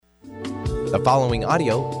The following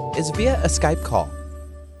audio is via a Skype call.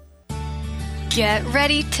 Get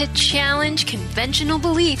ready to challenge conventional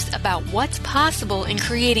beliefs about what's possible in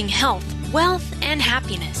creating health, wealth, and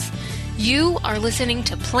happiness. You are listening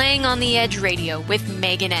to Playing on the Edge Radio with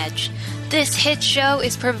Megan Edge. This hit show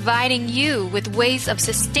is providing you with ways of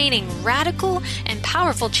sustaining radical and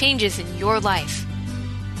powerful changes in your life.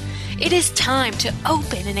 It is time to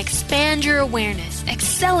open and expand your awareness,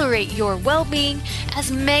 accelerate your well-being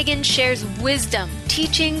as Megan shares wisdom,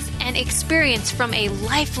 teachings, and experience from a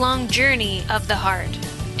lifelong journey of the heart.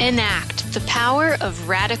 Enact the power of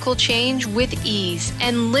radical change with ease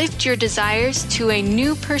and lift your desires to a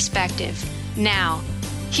new perspective. Now,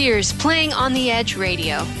 here's Playing on the Edge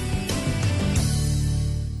Radio.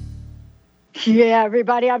 Yeah,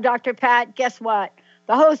 everybody, I'm Dr. Pat. Guess what?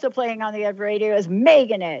 The host of Playing on the Edge Radio is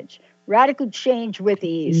Megan Edge. Radical change with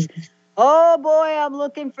ease. Oh boy, I'm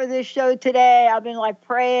looking for this show today. I've been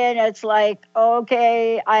praying. It's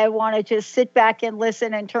okay, I want to just sit back and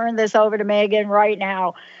listen and turn this over to Megan right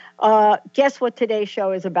now. Guess what today's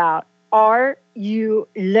show is about? Are you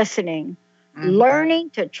listening? Mm-hmm. Learning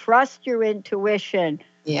to trust your intuition.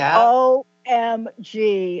 Yeah.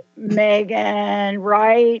 OMG, Megan,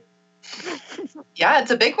 right? Yeah,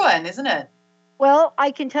 it's a big one, isn't it? Well,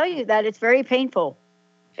 I can tell you that it's very painful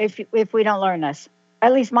if we don't learn this.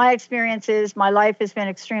 At least my experience is my life has been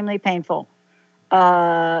extremely painful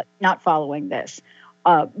not following this.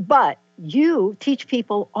 But you teach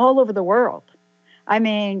people all over the world. I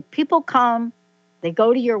mean, people come, they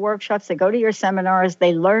go to your workshops, they go to your seminars,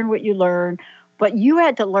 they learn what you learn, but you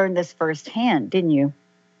had to learn this firsthand, didn't you?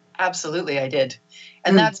 Absolutely, I did.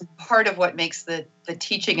 And that's part of what makes the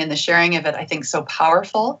teaching and the sharing of it, I think, so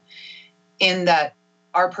powerful, in that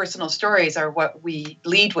our personal stories are what we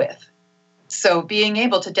lead with. So being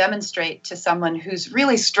able to demonstrate to someone who's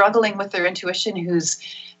really struggling with their intuition, who's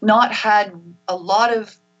not had a lot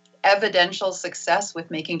of evidential success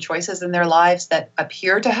with making choices in their lives that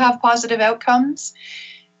appear to have positive outcomes,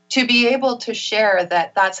 to be able to share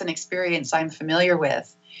that that's an experience I'm familiar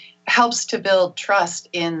with, helps to build trust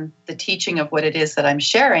in the teaching of what it is that I'm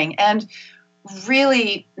sharing, and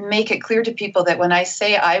really make it clear to people that when I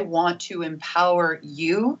say I want to empower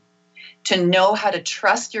you to know how to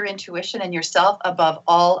trust your intuition and yourself above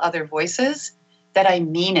all other voices, that I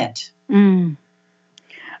mean it.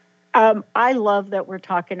 I love that we're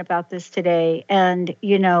talking about this today. And,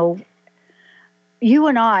 you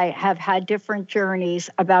and I have had different journeys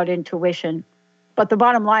about intuition, but the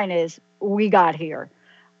bottom line is we got here.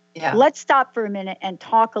 Yeah. Let's stop for a minute and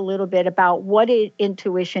talk a little bit about what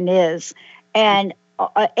intuition is. And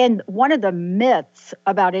one of the myths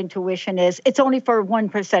about intuition is it's only for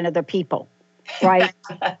 1% of the people, right?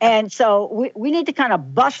 And so we need to kind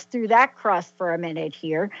of bust through that crust for a minute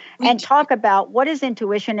here and talk about what is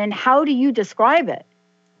intuition and how do you describe it?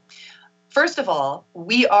 First of all,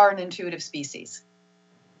 we are an intuitive species.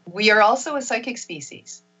 We are also a psychic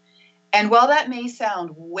species. And while that may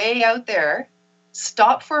sound way out there,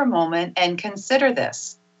 stop for a moment and consider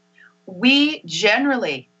this. We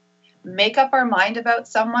generally make up our mind about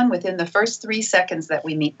someone within the first 3 seconds that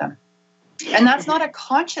we meet them. And that's not a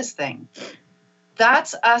conscious thing.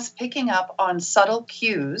 That's us picking up on subtle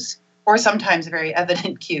cues, or sometimes very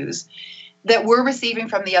evident cues, that we're receiving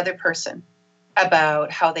from the other person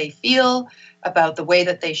about how they feel, about the way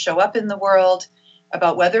that they show up in the world,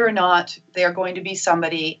 about whether or not they're going to be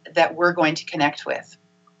somebody that we're going to connect with.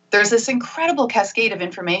 There's this incredible cascade of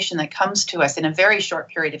information that comes to us in a very short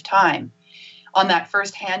period of time on that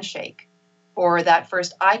first handshake or that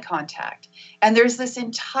first eye contact. And there's this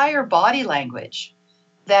entire body language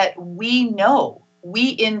that we know,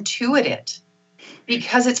 we intuit it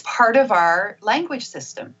because it's part of our language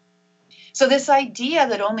system. So this idea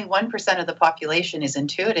that only 1% of the population is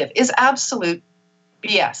intuitive is absolute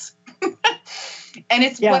BS. And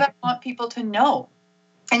it's what I want people to know.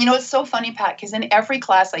 And it's so funny, Pat, because in every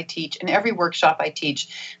class I teach, in every workshop I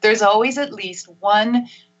teach, there's always at least one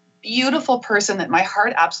beautiful person that my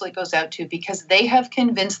heart absolutely goes out to because they have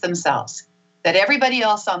convinced themselves that everybody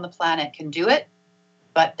else on the planet can do it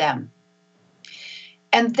but them.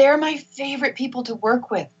 And they're my favorite people to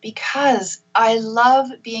work with because I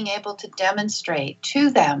love being able to demonstrate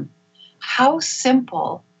to them how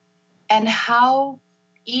simple and how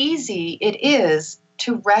easy it is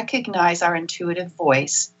to recognize our intuitive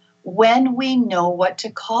voice when we know what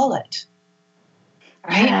to call it.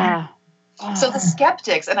 Right? Yeah. So the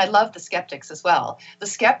skeptics, and I love the skeptics as well, the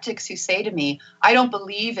skeptics who say to me, I don't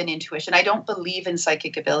believe in intuition, I don't believe in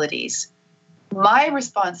psychic abilities. My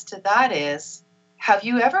response to that is, have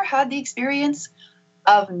you ever had the experience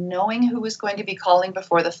of knowing who was going to be calling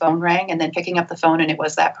before the phone rang and then picking up the phone and it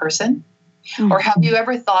was that person? Or have you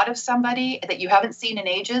ever thought of somebody that you haven't seen in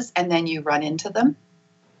ages and then you run into them?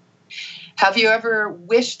 Have you ever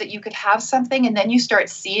wished that you could have something and then you start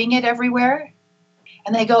seeing it everywhere?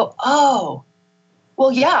 And they go, oh,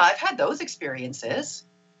 well, yeah, I've had those experiences.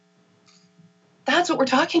 That's what we're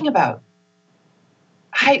talking about.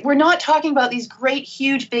 We're not talking about these great,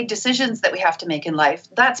 huge, big decisions that we have to make in life.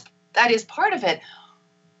 That is part of it.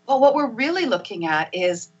 But what we're really looking at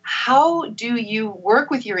is, how do you work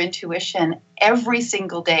with your intuition every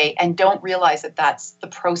single day and don't realize that that's the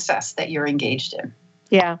process that you're engaged in?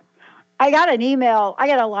 Yeah. I got an email. I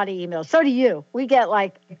get a lot of emails. So do you. We get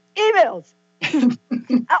like emails.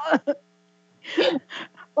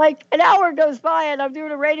 Like an hour goes by and I'm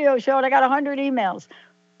doing a radio show and I got 100 emails.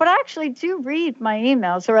 But I actually do read my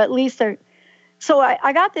emails, or at least so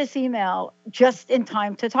I got this email just in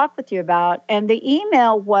time to talk with you about. And the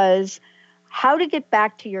email was how to get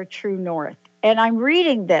back to your true north. And I'm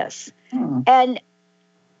reading this. And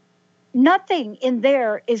nothing in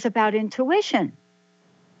there is about intuition.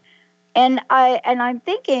 And I'm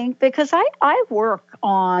thinking, because I work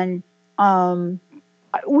on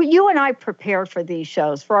you and I prepared for these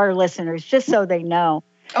shows for our listeners, just so they know.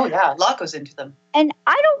 Oh, yeah. A lot goes into them. And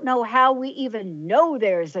I don't know how we even know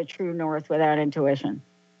there's a true north without intuition.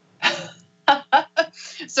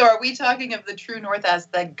 So are we talking of the true north as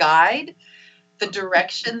the guide, the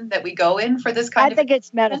direction that we go in for this kind of... I think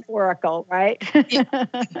it's metaphorical, right? Yeah.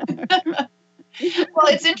 Well,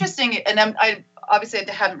 it's interesting. And I obviously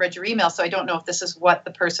haven't read your email, so I don't know if this is what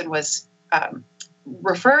the person was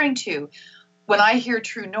referring to. When I hear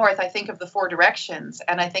true north, I think of the 4 directions,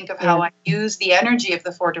 and I think of how I use the energy of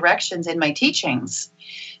the 4 directions in my teachings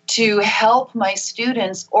to help my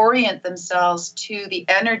students orient themselves to the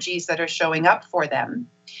energies that are showing up for them,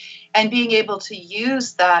 and being able to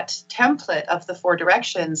use that template of the 4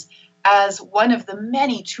 directions as one of the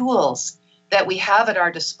many tools that we have at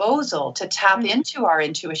our disposal to tap into our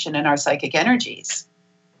intuition and our psychic energies.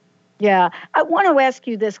 Yeah. I want to ask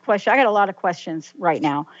you this question. I got a lot of questions right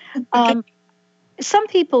now. Some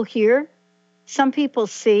people hear, some people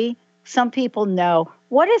see, some people know.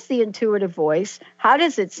 What is the intuitive voice? How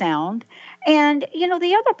does it sound? And,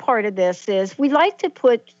 the other part of this is we like to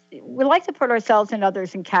put ourselves and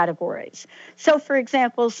others in categories. So, for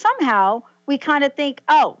example, somehow we kind of think,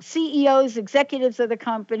 oh, CEOs, executives of the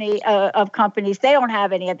company, of companies, they don't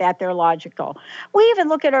have any of that. They're logical. We even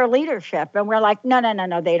look at our leadership and we're like, no,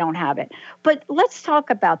 they don't have it. But let's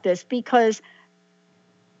talk about this, because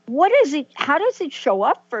what is it? How does it show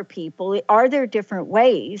up for people? Are there different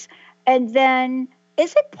ways? And then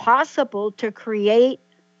is it possible to create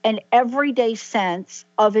an everyday sense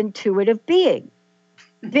of intuitive being?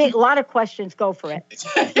 A lot of questions. Go for it.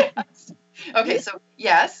 Yes. Okay, so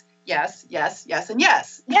yes, and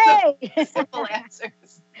yes. Yay! So, simple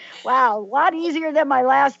answers. Wow, a lot easier than my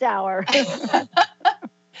last hour.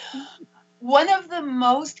 One of the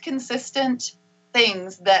most consistent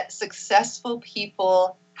things that successful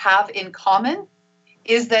people have in common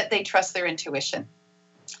is that they trust their intuition.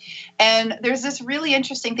 And there's this really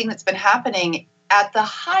interesting thing that's been happening at the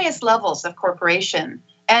highest levels of corporation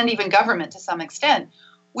and even government to some extent,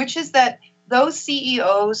 which is that those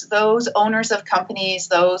CEOs, those owners of companies,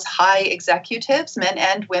 those high executives, men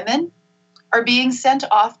and women, are being sent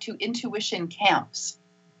off to intuition camps,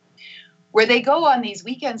 where they go on these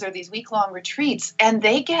weekends or these week-long retreats, and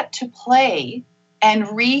they get to play and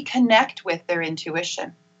reconnect with their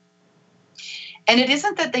intuition. And it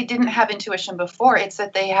isn't that they didn't have intuition before, it's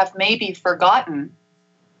that they have maybe forgotten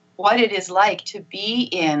what it is like to be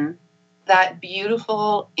in that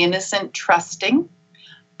beautiful, innocent trusting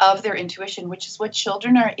of their intuition, which is what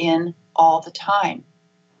children are in all the time.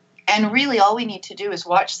 And really all we need to do is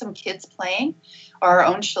watch some kids playing, or our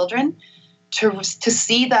own children, to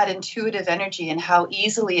see that intuitive energy and how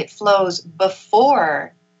easily it flows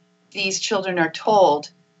before these children are told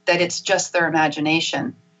that it's just their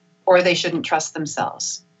imagination or they shouldn't trust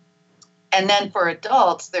themselves. And then for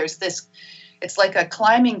adults, there's this, it's like a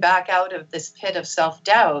climbing back out of this pit of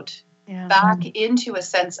self-doubt, back into a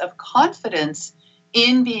sense of confidence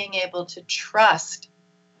in being able to trust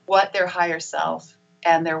what their higher self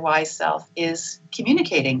and their wise self is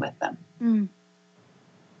communicating with them.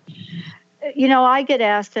 I get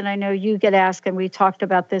asked, and I know you get asked, and we talked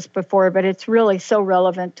about this before, but it's really so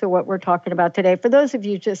relevant to what we're talking about today. For those of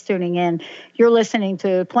you just tuning in, you're listening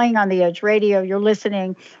to Playing on the Edge Radio. You're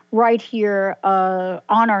listening right here on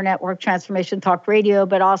our network, Transformation Talk Radio,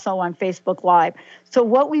 but also on Facebook Live. So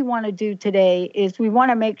what we want to do today is we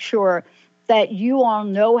want to make sure that you all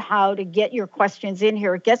know how to get your questions in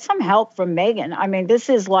here. Get some help from Megan. I mean, this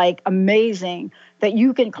is like amazing that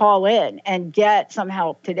you can call in and get some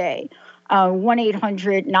help today.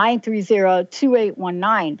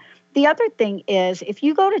 1-800-930-2819. The other thing is, if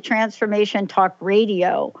you go to Transformation Talk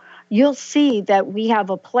Radio, you'll see that we have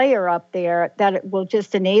a player up there that will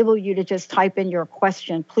just enable you to just type in your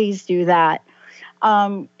question. Please do that.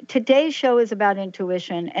 Today's show is about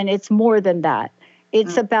intuition, and it's more than that.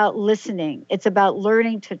 It's about listening. It's about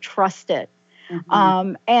learning to trust it.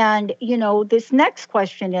 And, this next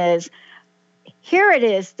question is, here it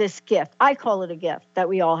is, this gift. I call it a gift that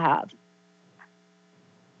we all have.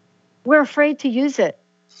 We're afraid to use it.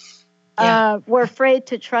 We're afraid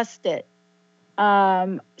to trust it.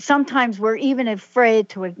 Sometimes we're even afraid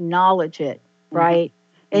to acknowledge it, right?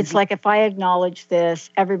 It's like, if I acknowledge this,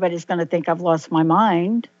 everybody's going to think I've lost my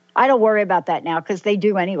mind. I don't worry about that now because they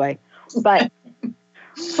do anyway. But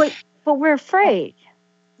we're afraid.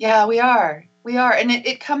 Yeah, we are. We are. And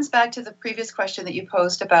it comes back to the previous question that you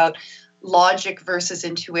posed about logic versus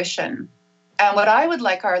intuition. And what I would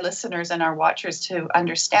like our listeners and our watchers to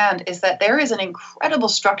understand is that there is an incredible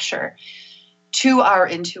structure to our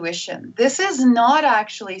intuition. This is not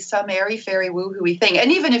actually some airy-fairy woo-hooey thing.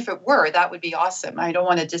 And even if it were, that would be awesome. I don't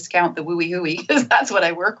want to discount the wooey-hooey because that's what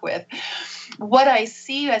I work with. What I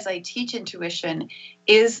see as I teach intuition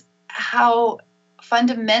is how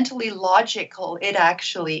fundamentally logical it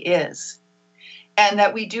actually is. And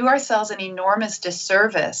that we do ourselves an enormous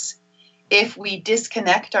disservice if we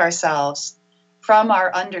disconnect ourselves from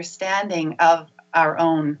our understanding of our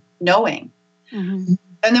own knowing.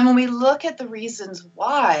 And then when we look at the reasons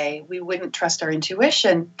why we wouldn't trust our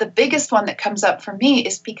intuition, the biggest one that comes up for me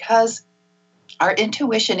is because our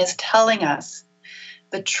intuition is telling us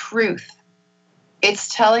the truth.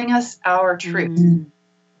 It's telling us our truth.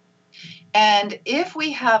 And if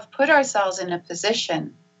we have put ourselves in a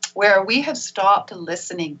position where we have stopped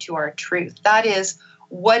listening to our truth, that is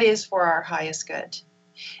what is for our highest good,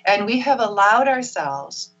 and we have allowed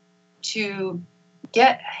ourselves to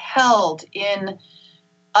get held in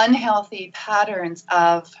unhealthy patterns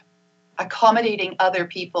of accommodating other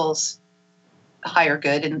people's higher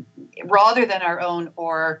good, and rather than our own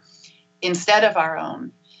or instead of our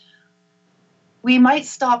own, we might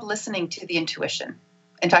stop listening to the intuition.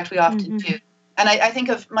 In fact, we often do. And I think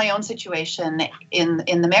of my own situation in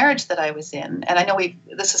the marriage that I was in, and I know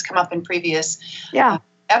this has come up in previous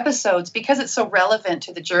episodes because it's so relevant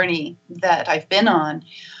to the journey that I've been on.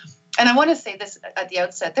 And I want to say this at the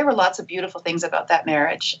outset: there were lots of beautiful things about that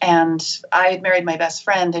marriage, and I had married my best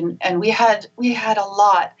friend, and we had a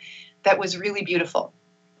lot that was really beautiful.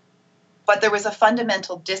 But there was a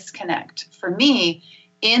fundamental disconnect for me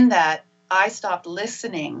in that I stopped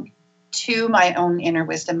listening to my own inner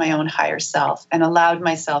wisdom, my own higher self, and allowed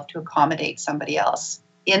myself to accommodate somebody else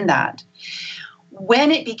in that.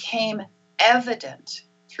 When it became evident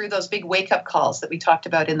through those big wake-up calls that we talked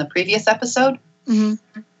about in the previous episode,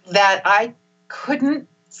 that I couldn't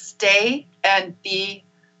stay and be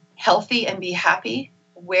healthy and be happy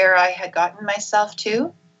where I had gotten myself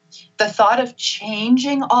to, the thought of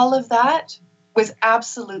changing all of that was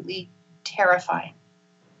absolutely terrifying.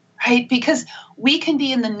 Right? Because we can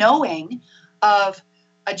be in the knowing of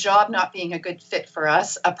a job not being a good fit for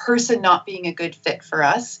us, a person not being a good fit for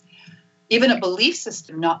us, even a belief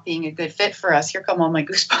system not being a good fit for us. Here come all my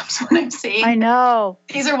goosebumps when I'm saying. I know.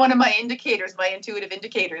 These are one of my indicators, my intuitive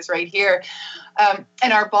indicators right here.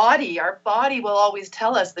 And our body will always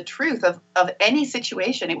tell us the truth of any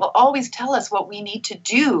situation. It will always tell us what we need to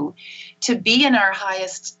do to be in our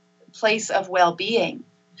highest place of well-being.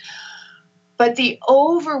 But the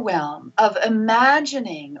overwhelm of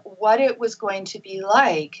imagining what it was going to be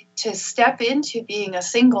like to step into being a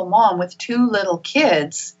single mom with 2 little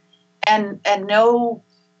kids and no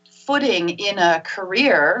footing in a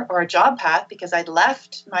career or a job path because I'd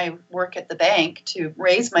left my work at the bank to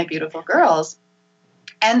raise my beautiful girls,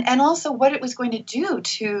 and also what it was going to do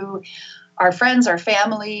to our friends, our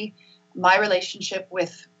family, my relationship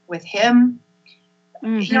with him.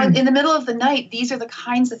 You know, in the middle of the night, these are the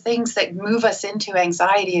kinds of things that move us into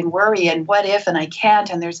anxiety and worry and what if, and I can't,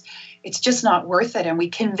 and it's just not worth it. And we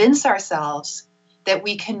convince ourselves that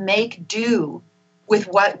we can make do with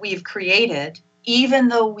what we've created, even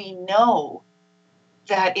though we know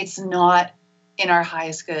that it's not in our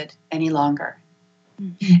highest good any longer.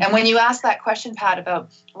 And when you ask that question, Pat, about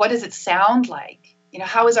what does it sound like? You know,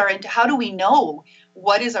 how do we know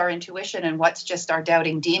what is our intuition and what's just our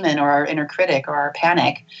doubting demon or our inner critic or our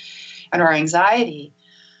panic and our anxiety?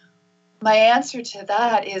 My answer to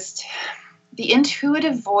that is the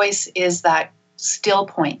intuitive voice is that still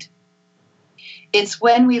point. It's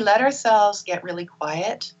when we let ourselves get really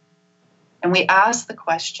quiet and we ask the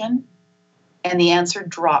question and the answer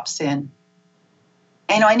drops in.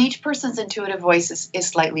 And each person's intuitive voice is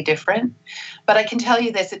slightly different. But I can tell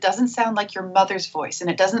you this, it doesn't sound like your mother's voice, and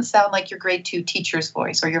it doesn't sound like your grade 2 teacher's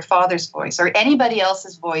voice or your father's voice or anybody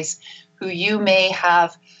else's voice who you may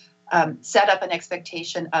have set up an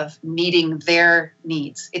expectation of meeting their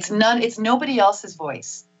needs. It's nobody else's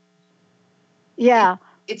voice. Yeah.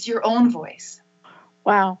 It's your own voice.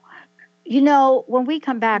 Wow. You know, when we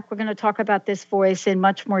come back, we're going to talk about this voice in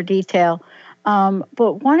much more detail.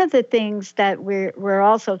 But one of the things that we're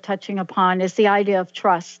also touching upon is the idea of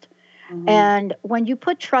trust. Mm-hmm. And when you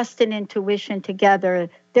put trust and intuition together,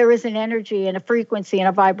 there is an energy and a frequency and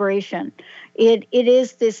a vibration. It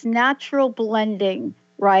is this natural blending,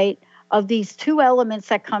 right, of these two elements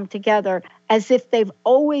that come together as if they've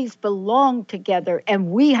always belonged together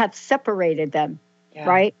and we have separated them,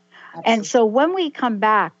 right? Absolutely. And so when we come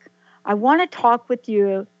back, I want to talk with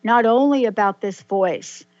you not only about this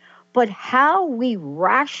voice, but how we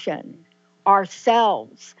ration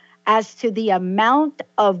ourselves as to the amount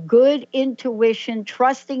of good intuition,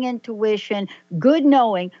 trusting intuition, good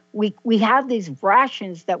knowing. We have these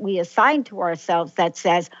rations that we assign to ourselves that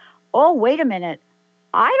says, oh, wait a minute,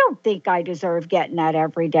 I don't think I deserve getting that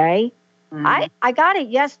every day. I got it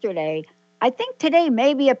yesterday. I think today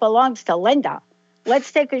maybe it belongs to Linda.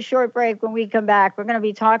 Let's take a short break. When we come back, we're going to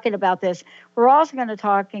be talking about this. We're also going to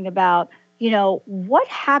talking about, what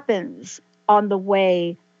happens on the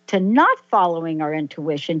way to not following our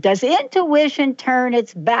intuition. Does intuition turn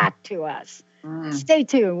its back to us? Stay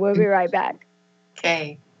tuned. We'll be right back.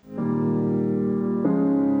 Okay.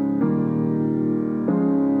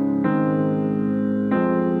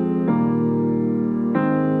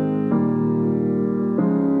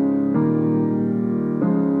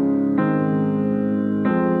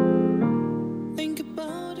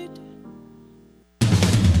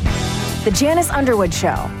 The Janice Underwood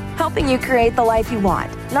Show, helping you create the life you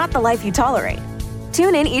want, not the life you tolerate.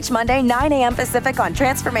 Tune in each Monday, 9 a.m. Pacific on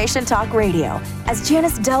Transformation Talk Radio as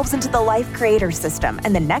Janice delves into the life creator system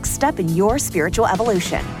and the next step in your spiritual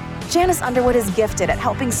evolution. Janice Underwood is gifted at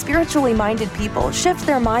helping spiritually minded people shift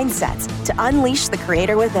their mindsets to unleash the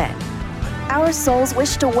creator within. Our souls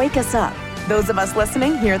wish to wake us up. Those of us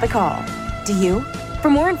listening hear the call. Do you?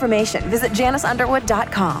 For more information, visit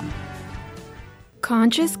janiceunderwood.com.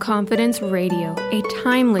 Conscious Confidence Radio, a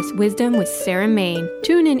timeless wisdom with Sarah Main.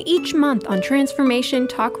 Tune in each month on Transformation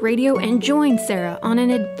Talk Radio and join Sarah on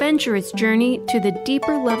an adventurous journey to the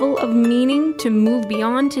deeper level of meaning to move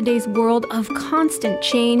beyond today's world of constant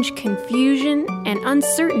change, confusion, and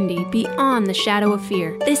uncertainty beyond the shadow of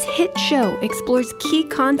fear. This hit show explores key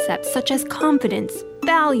concepts such as confidence,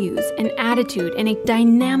 values, and attitude in a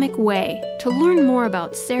dynamic way. To learn more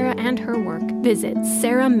about Sarah and her work, visit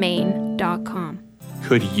sarahmain.com.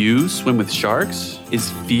 Could you swim with sharks? Is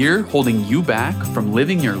fear holding you back from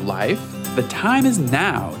living your life? The time is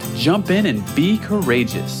now to jump in and be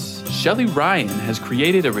courageous. Shelley Ryan has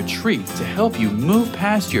created a retreat to help you move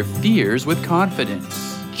past your fears with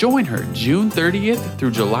confidence. Join her June 30th through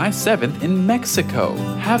July 7th in Mexico.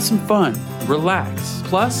 Have some fun, relax.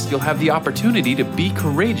 Plus, you'll have the opportunity to be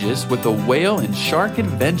courageous with a whale and shark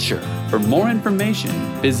adventure. For more information,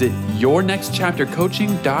 visit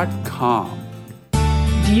yournextchaptercoaching.com.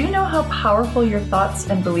 Do you know how powerful your thoughts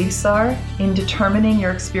and beliefs are in determining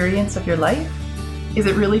your experience of your life? Is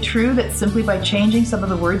it really true that simply by changing some of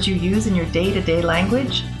the words you use in your day-to-day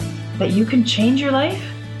language, that you can change your life?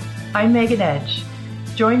 I'm Megan Edge.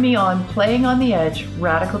 Join me on Playing on the Edge,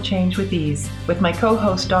 Radical Change with Ease, with my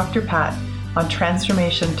co-host Dr. Pat on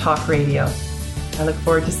Transformation Talk Radio. I look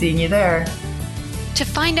forward to seeing you there. To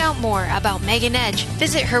find out more about Megan Edge,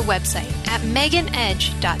 visit her website at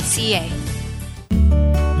meganedge.ca.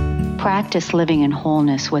 Practice living in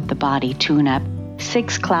wholeness with the body tune-up.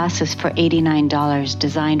 6 classes for $89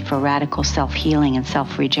 designed for radical self-healing and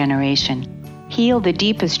self-regeneration. Heal the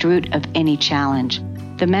deepest root of any challenge.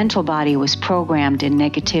 The mental body was programmed in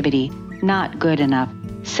negativity, not good enough,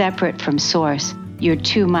 separate from source. You're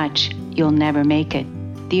too much, you'll never make it.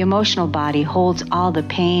 The emotional body holds all the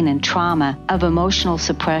pain and trauma of emotional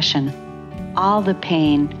suppression, all the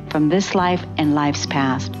pain from this life and life's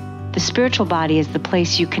past. The spiritual body is the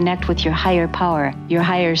place you connect with your higher power, your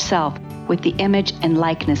higher self, with the image and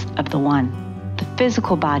likeness of the One. The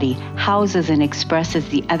physical body houses and expresses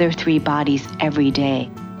the other 3 bodies every day.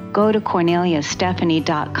 Go to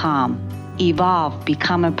CorneliaStephanie.com. Evolve,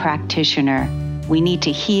 become a practitioner. We need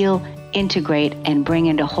to heal, integrate, and bring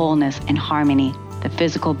into wholeness and harmony the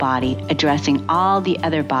physical body, addressing all the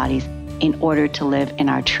other bodies in order to live in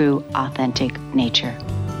our true, authentic nature.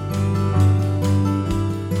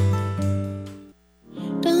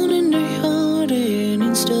 Down in their heart and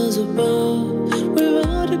in stars above, we're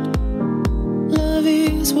out at love you.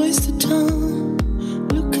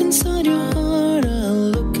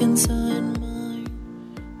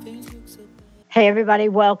 Hey, everybody,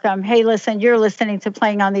 welcome. Hey, listen, you're listening to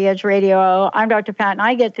Playing on the Edge Radio. I'm Dr. Pat, and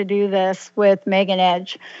I get to do this with Megan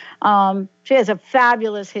Edge. She has a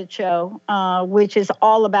fabulous hit show, which is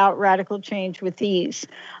all about radical change with ease.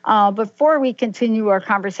 Before we continue our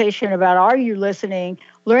conversation about are you listening,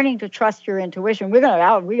 learning to trust your intuition, we're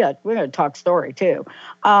gonna talk story too.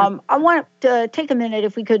 I want to take a minute,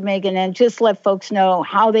 if we could, Megan, and just let folks know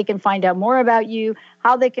how they can find out more about you,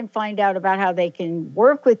 how they can find out about how they can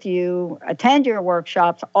work with you, attend your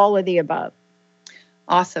workshops, all of the above.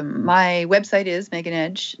 Awesome. My website is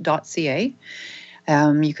meganedge.ca.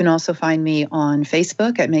 You can also find me on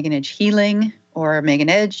Facebook at Megan Edge Healing or Megan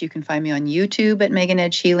Edge. You can find me on YouTube at Megan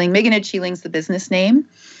Edge Healing. Megan Edge Healing is the business name.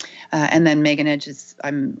 And then Megan Edge is,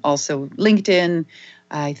 I'm also LinkedIn.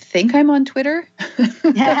 I think I'm on Twitter.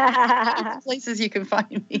 Places you can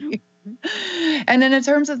find me. And then in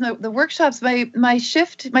terms of the workshops, my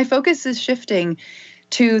focus is shifting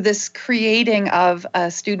to this creating of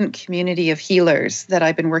a student community of healers that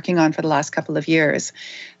I've been working on for the last couple of years.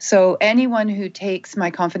 So anyone who takes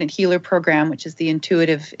my Confident Healer program, which is the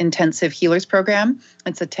Intuitive Intensive Healers program,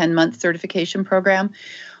 it's a 10-month certification program,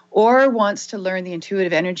 or wants to learn the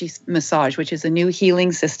intuitive energy massage, which is a new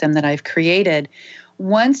healing system that I've created.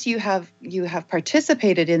 Once you have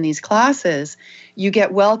participated in these classes, you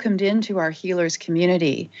get welcomed into our healers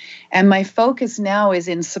community. And my focus now is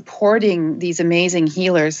in supporting these amazing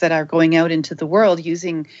healers that are going out into the world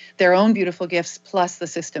using their own beautiful gifts plus the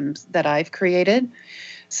systems that I've created.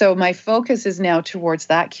 So my focus is now towards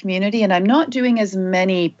that community, and I'm not doing as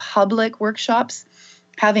many public workshops.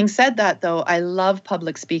 Having said that, though, I love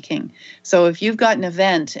public speaking. So if you've got an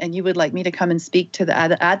event and you would like me to come and speak to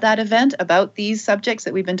at that event about these subjects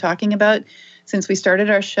that we've been talking about since we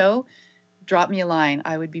started our show, drop me a line.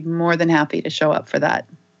 I would be more than happy to show up for that.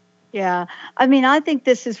 Yeah. I mean, I think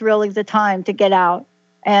this is really the time to get out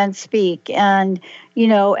and speak and,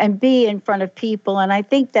 and be in front of people. And I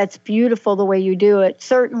think that's beautiful the way you do it.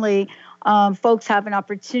 Certainly, folks have an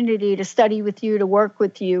opportunity to study with you, to work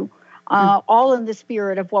with you. All in the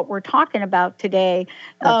spirit of what we're talking about today.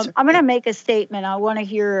 I'm going to make a statement. I want to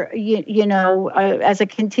hear, as a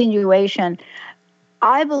continuation.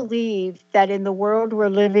 I believe that in the world we're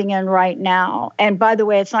living in right now, and by the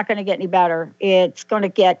way, it's not going to get any better. It's going to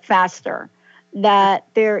get faster. That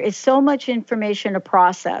there is so much information to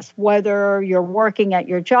process, whether you're working at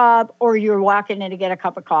your job or you're walking in to get a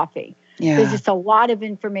cup of coffee. Yeah. There's just a lot of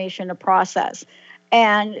information to process.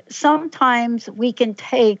 And sometimes we can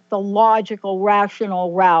take the logical,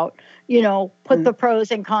 rational route, put the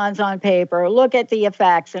pros and cons on paper, look at the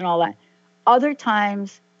effects and all that. Other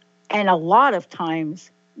times, and a lot of times,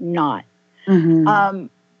 not. Mm-hmm.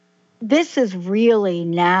 This is really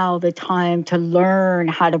now the time to learn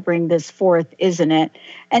how to bring this forth, isn't it?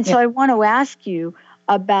 And so I want to ask you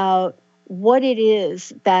about what it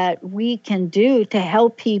is that we can do to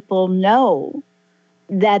help people know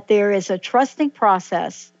that there is a trusting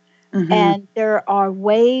process, and there are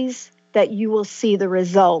ways that you will see the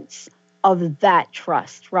results of that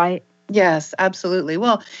trust, right? Yes, absolutely.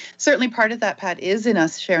 Well, certainly part of that, Pat, is in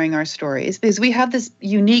us sharing our stories, because we have this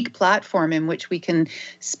unique platform in which we can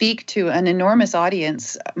speak to an enormous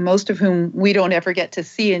audience, most of whom we don't ever get to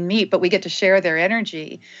see and meet, but we get to share their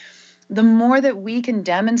energy. The more that we can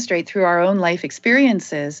demonstrate through our own life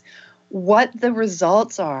experiences what the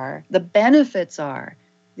results are, the benefits are,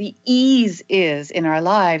 the ease is in our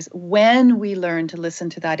lives when we learn to listen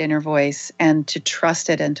to that inner voice and to trust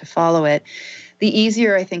it and to follow it, the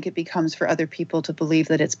easier I think it becomes for other people to believe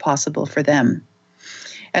that it's possible for them.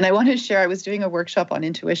 And I want to share, I was doing a workshop on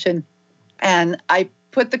intuition, and I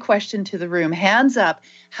put the question to the room, hands up,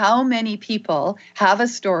 how many people have a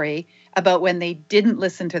story about when they didn't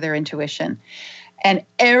listen to their intuition? And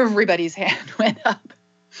everybody's hand went up.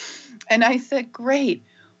 And I said, great,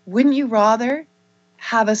 wouldn't you rather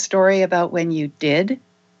have a story about when you did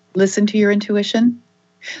listen to your intuition?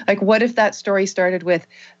 Like, what if that story started with,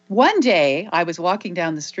 one day I was walking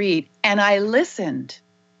down the street and I listened,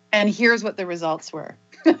 and here's what the results were.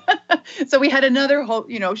 So we had another whole,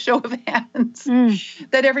 show of hands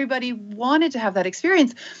that everybody wanted to have that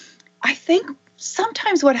experience. I think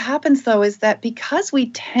sometimes what happens, though, is that because we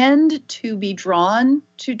tend to be drawn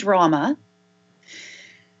to drama,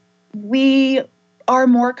 we are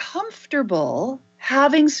more comfortable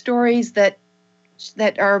having stories that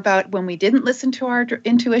are about when we didn't listen to our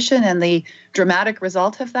intuition and the dramatic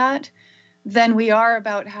result of that, than we are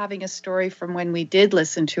about having a story from when we did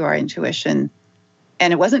listen to our intuition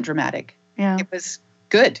and it wasn't dramatic. Yeah. It was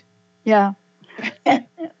good. Yeah.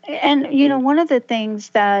 And one of the things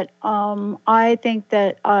that I think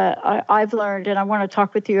that I've learned, and I want to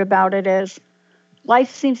talk with you about it, is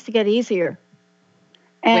life seems to get easier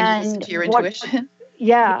When you listen to your intuition.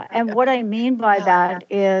 Yeah. And what I mean by that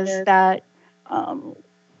is that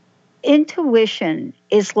intuition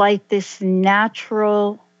is like this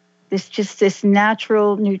natural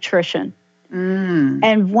nutrition.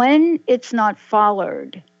 And when it's not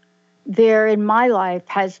followed, there in my life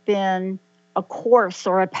has been a course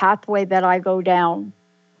or a pathway that I go down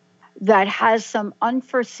that has some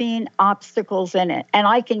unforeseen obstacles in it. And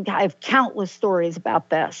I have countless stories about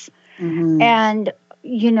this. And,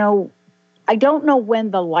 I don't know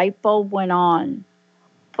when the light bulb went on.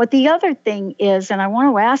 But the other thing is, and I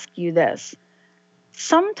want to ask you this,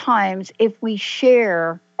 sometimes if we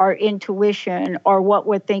share our intuition or what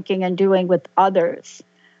we're thinking and doing with others,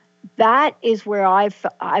 that is where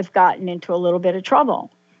I've gotten into a little bit of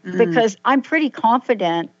trouble. Because I'm pretty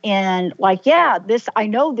confident in I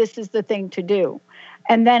know this is the thing to do.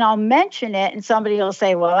 And then I'll mention it and somebody will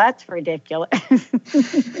say, well, that's ridiculous.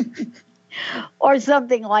 Or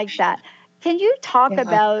something like that. Can you talk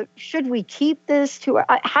about, should we keep this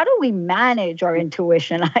how do we manage our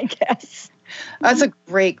intuition, I guess? That's a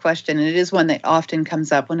great question. And it is one that often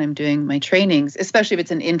comes up when I'm doing my trainings, especially if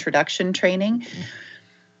it's an introduction training.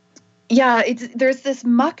 Yeah, there's this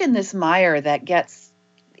muck and this mire that gets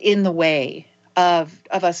in the way of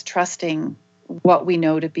us trusting what we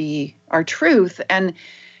know to be our truth. And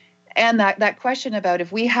that question about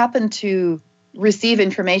if we happen to receive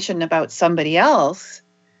information about somebody else,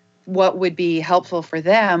 what would be helpful for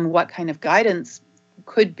them, what kind of guidance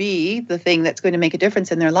could be the thing that's going to make a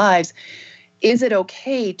difference in their lives, is it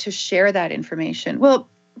okay to share that information? Well,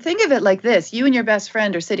 think of it like this. You and your best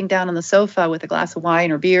friend are sitting down on the sofa with a glass of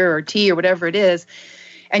wine or beer or tea or whatever it is,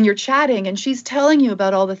 and you're chatting, and she's telling you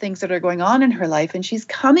about all the things that are going on in her life, and she's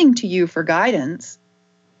coming to you for guidance,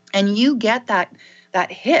 and you get that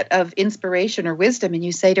hit of inspiration or wisdom, and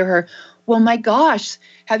you say to her, well, my gosh,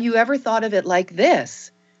 have you ever thought of it like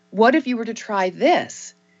this? What if you were to try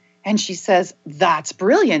this? And she says, that's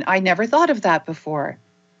brilliant. I never thought of that before.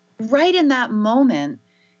 Right in that moment,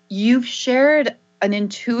 you've shared an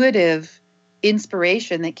intuitive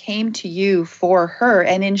inspiration that came to you for her.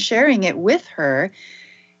 And in sharing it with her,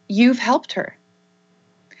 you've helped her.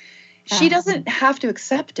 She doesn't have to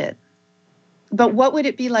accept it. But what would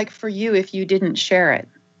it be like for you if you didn't share it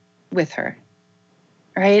with her?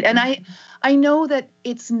 Right? And I know that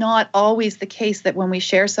it's not always the case that when we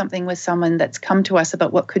share something with someone that's come to us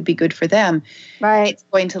about what could be good for them, it's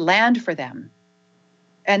going to land for them.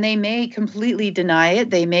 And they may completely deny it.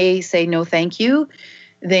 They may say, no, thank you.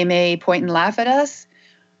 They may point and laugh at us.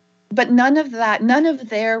 But none of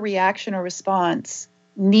their reaction or response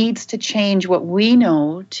needs to change what we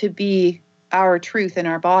know to be our truth in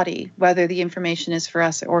our body, whether the information is for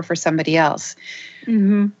us or for somebody else.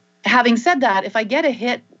 Having said that, if I get a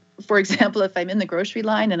hit, for example, if I'm in the grocery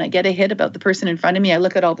line and I get a hit about the person in front of me, I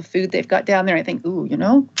look at all the food they've got down there, I think, ooh,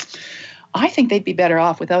 I think they'd be better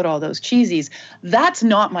off without all those cheesies. That's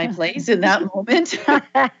not my place in that moment.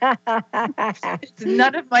 It's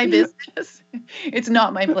none of my business. It's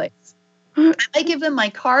not my place. I give them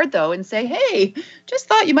my card, though, and say, hey, just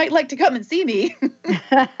thought you might like to come and see me.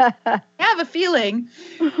 I have a feeling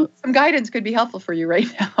some guidance could be helpful for you right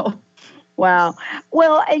now. Wow.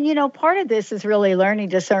 Well, and part of this is really learning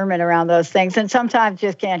discernment around those things, and sometimes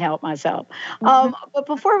just can't help myself. But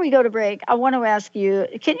before we go to break, I want to ask you,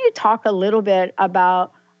 can you talk a little bit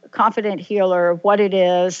about Confident Healer, what it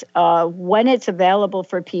is, when it's available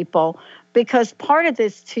for people? Because part of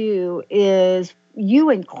this, too, is you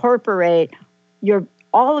incorporate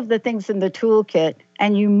all of the things in the toolkit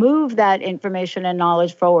and you move that information and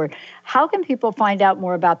knowledge forward. How can people find out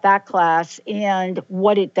more about that class and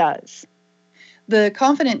what it does? The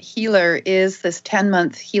Confident Healer is this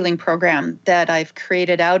 10-month healing program that I've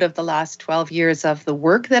created out of the last 12 years of the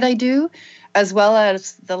work that I do, as well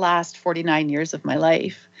as the last 49 years of my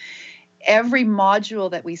life. Every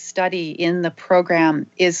module that we study in the program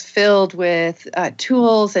is filled with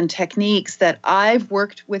tools and techniques that I've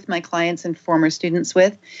worked with my clients and former students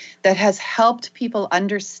with that has helped people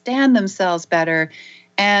understand themselves better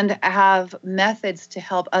and have methods to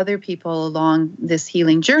help other people along this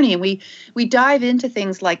healing journey. And we dive into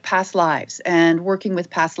things like past lives and working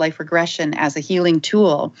with past life regression as a healing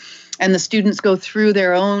tool. And the students go through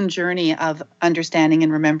their own journey of understanding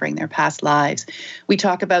and remembering their past lives. We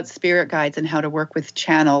talk about spirit guides and how to work with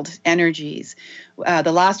channeled energies.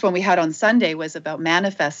 The last one we had on Sunday was about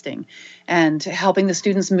manifesting and helping the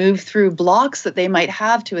students move through blocks that they might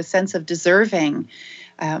have to a sense of deserving.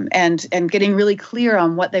 And getting really clear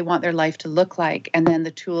on what they want their life to look like, and then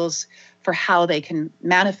the tools for how they can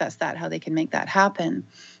manifest that, how they can make that happen.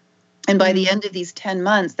 And by the end of these 10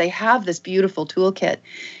 months, they have this beautiful toolkit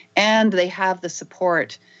and they have the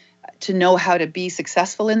support to know how to be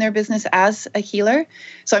successful in their business as a healer.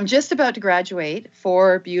 So I'm just about to graduate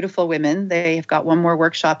 4 beautiful women. They have got one more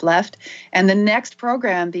workshop left. And the next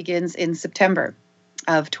program begins in September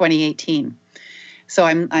of 2018. So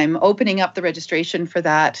I'm opening up the registration for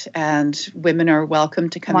that, and women are welcome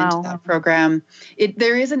to come into that program.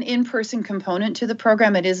 There is an in-person component to the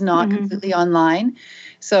program. It is not completely online.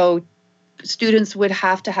 So students would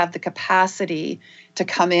have to have the capacity to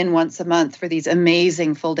come in once a month for these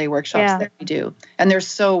amazing full-day workshops that we do. And they're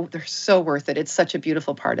so worth it. It's such a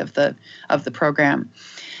beautiful part of the program.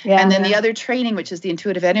 Yeah, and then the other training, which is the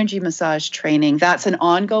intuitive energy massage training, that's an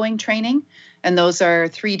ongoing training. And those are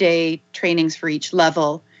 3-day trainings for each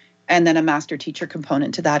level, and then a master teacher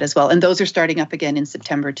component to that as well. And those are starting up again in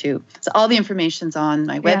September too. So all the information's on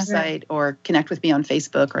my website, or connect with me on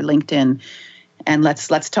Facebook or LinkedIn. And let's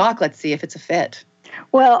talk. Let's see if it's a fit.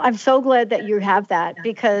 Well, I'm so glad that you have that,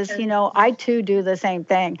 because, I too do the same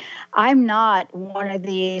thing. I'm not one of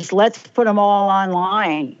these, let's put them all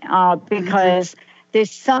online, because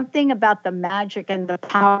there's something about the magic and the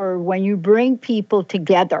power when you bring people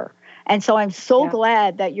together. And so I'm so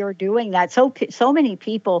glad that you're doing that. So many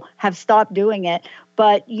people have stopped doing it.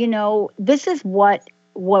 But, this is what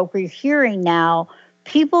we're hearing now.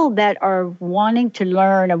 People that are wanting to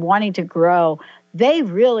learn and wanting to grow, they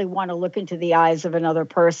really want to look into the eyes of another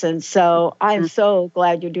person. So I'm so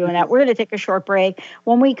glad you're doing that. We're going to take a short break.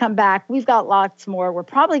 When we come back, we've got lots more. We're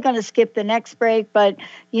probably going to skip the next break. But,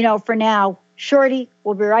 for now, Shorty,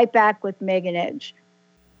 we'll be right back with Megan Edge.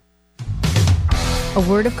 A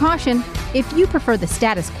word of caution: if you prefer the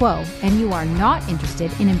status quo and you are not interested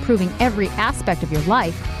in improving every aspect of your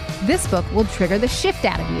life, this book will trigger the shift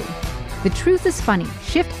out of you. The Truth is Funny,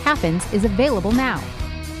 Shift Happens is available now.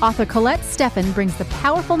 Author Colette Steffen brings the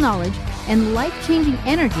powerful knowledge and life-changing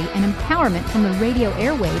energy and empowerment from the radio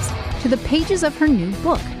airwaves to the pages of her new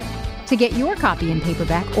book. To get your copy in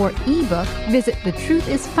paperback or ebook, visit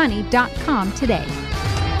thetruthisfunny.com today.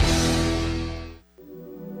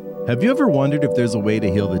 Have you ever wondered if there's a way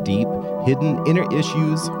to heal the deep, hidden inner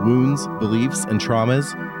issues, wounds, beliefs, and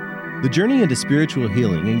traumas? The journey into spiritual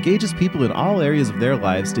healing engages people in all areas of their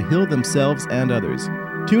lives to heal themselves and others.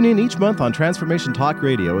 Tune in each month on Transformation Talk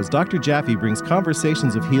Radio as Dr. Jaffe brings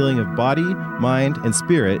conversations of healing of body, mind, and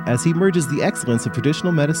spirit as he merges the excellence of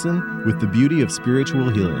traditional medicine with the beauty of spiritual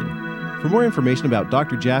healing. For more information about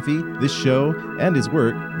Dr. Jaffe, this show, and his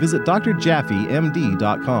work, visit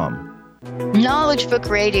drjaffemd.com. Knowledge Book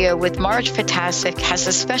Radio with Marge Potasic has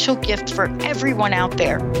a special gift for everyone out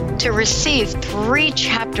there. To receive 3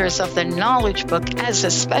 chapters of the Knowledge Book as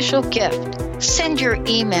a special gift, send your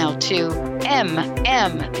email to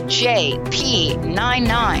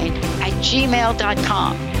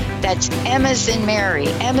mmjp99@gmail.com. That's M as in Mary,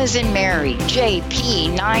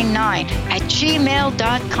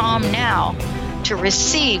 JP99@gmail.com now to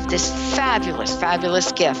receive this fabulous,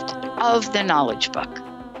 fabulous gift of the Knowledge Book.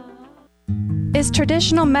 Is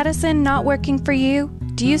traditional medicine not working for you?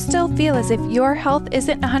 Do you still feel as if your health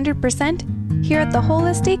isn't 100%? Here at the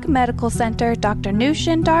Holistic Medical Center, Dr.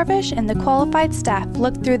 Nushin Darvish and the qualified staff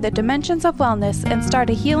look through the dimensions of wellness and start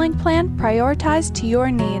a healing plan prioritized to your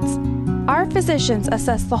needs. Our physicians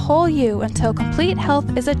assess the whole you until complete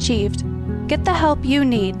health is achieved. Get the help you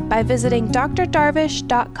need by visiting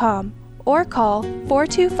drdarvish.com or call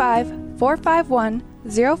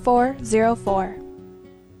 425-451-0404.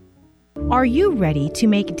 Are you ready to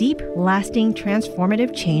make deep, lasting,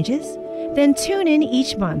 transformative changes? Then tune in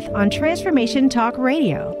each month on Transformation Talk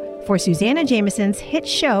Radio for Susanna Jameson's hit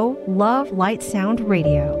show, Love, Light, Sound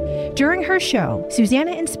Radio. During her show,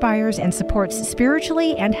 Susanna inspires and supports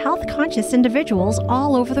spiritually and health-conscious individuals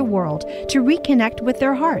all over the world to reconnect with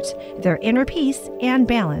their hearts, their inner peace, and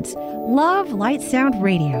balance. Love, Light, Sound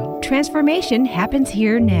Radio. Transformation happens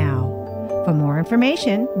here now. For more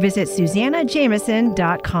information, visit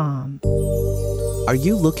SusannaJameson.com. Are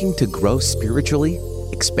you looking to grow spiritually,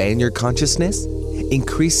 expand your consciousness,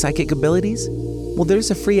 increase psychic abilities? Well, there's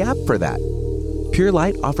a free app for that. Pure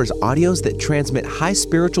Light offers audios that transmit high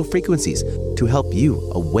spiritual frequencies to help you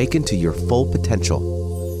awaken to your full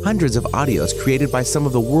potential. Hundreds of audios created by some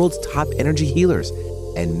of the world's top energy healers,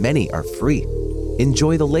 and many are free.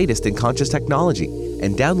 Enjoy the latest in conscious technology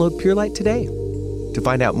and download Pure Light today. To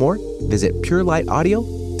find out more, visit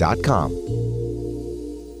purelightaudio.com.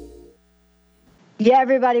 Yeah,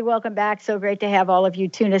 everybody, welcome back. So great to have all of you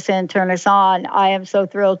tune us in, turn us on. I am so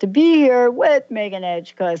thrilled to be here with Megan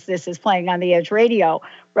Edge because this is Playing on the Edge Radio,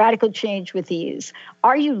 Radical Change with Ease.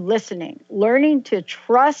 Are you listening? Learning to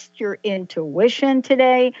trust your intuition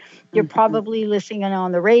today? You're probably listening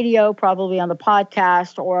on the radio, probably on the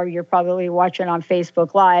podcast, or you're probably watching on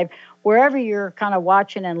Facebook Live. Wherever you're kind of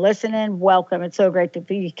watching and listening, welcome. It's so great to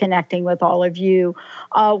be connecting with all of you.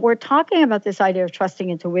 We're talking about this idea of trusting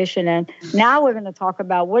intuition, and now we're going to talk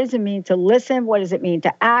about what does it mean to listen, what does it mean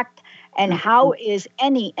to act, and how is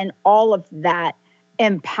any and all of that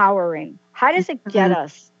empowering? How does it get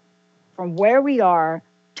us from where we are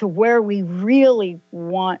to where we really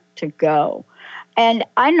want to go? And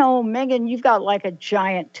I know, Megan, you've got like a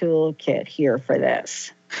giant toolkit here for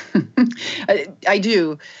this. I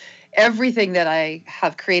do. Everything that I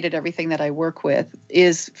have created, everything that I work with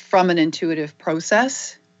is from an intuitive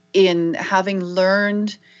process in having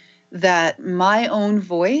learned that my own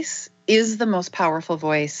voice is the most powerful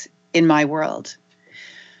voice in my world.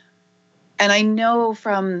 And I know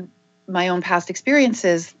from my own past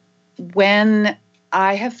experiences, when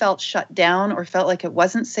I have felt shut down or felt like it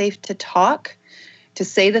wasn't safe to talk, to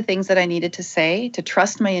say the things that I needed to say, to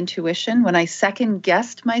trust my intuition, when I second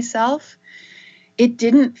guessed myself, it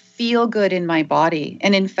didn't feel good in my body.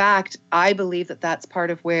 And in fact, I believe that that's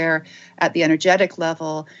part of where, at the energetic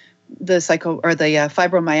level, the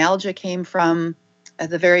fibromyalgia came from.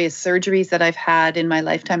 The various surgeries that I've had in my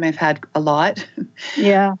lifetime, I've had a lot.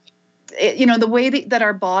 Yeah. The way that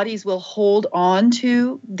our bodies will hold on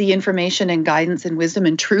to the information and guidance and wisdom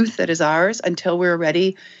and truth that is ours until we're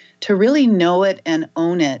ready to really know it and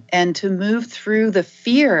own it, and to move through the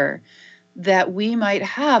fear that we might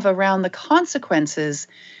have around the consequences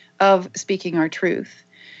of speaking our truth.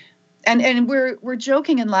 And we're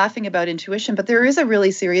joking and laughing about intuition, but there is a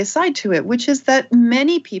really serious side to it, which is that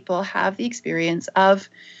many people have the experience of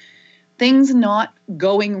things not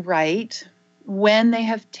going right when they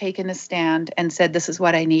have taken a stand and said, this is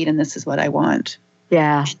what I need and this is what I want.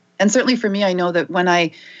 Yeah. And certainly for me, I know that when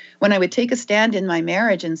I would take a stand in my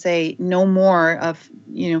marriage and say no more of,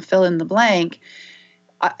 fill in the blank,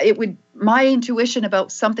 my intuition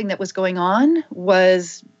about something that was going on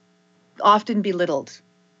was often belittled.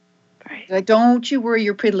 Right. Like, don't you worry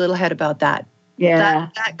your pretty little head about that. Yeah.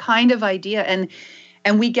 That kind of idea.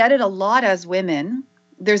 And we get it a lot as women.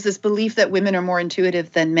 There's this belief that women are more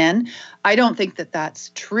intuitive than men. I don't think that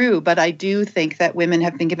that's true, but I do think that women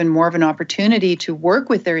have been given more of an opportunity to work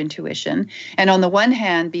with their intuition. And on the one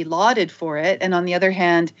hand, be lauded for it. And on the other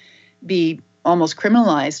hand, be almost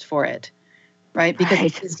criminalized for it. Right?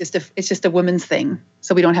 Because it's just a woman's thing.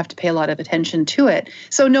 So we don't have to pay a lot of attention to it.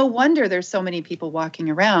 So no wonder there's so many people walking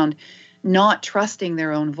around not trusting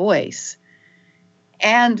their own voice.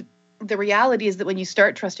 And the reality is that when you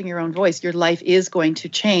start trusting your own voice, your life is going to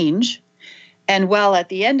change. And while at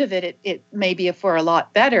the end of it, it may be for a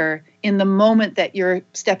lot better, in the moment that you're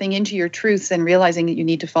stepping into your truths and realizing that you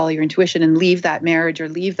need to follow your intuition and leave that marriage or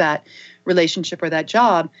leave that relationship or that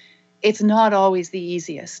job, it's not always the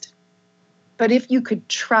easiest. But if you could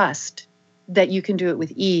trust that you can do it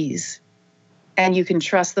with ease, and you can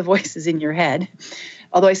trust the voices in your head.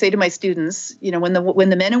 Although I say to my students, when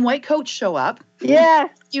the men in white coats show up, yeah,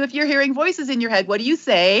 if you're hearing voices in your head, what do you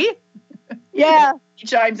say? Yeah. He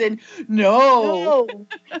chimes in, no.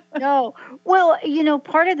 Well,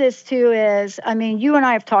 part of this too is, you and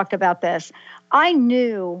I have talked about this. I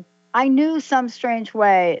knew some strange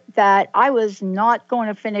way that I was not going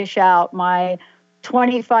to finish out my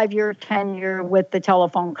 25-year tenure with the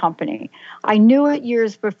telephone company. I knew it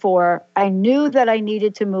years before. I knew that I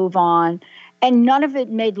needed to move on, and none of it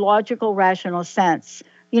made logical, rational sense.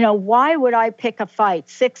 Why would I pick a fight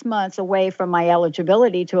 6 months away from my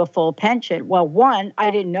eligibility to a full pension? Well, one,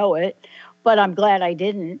 I didn't know it, but I'm glad I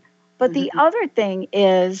didn't. But the other thing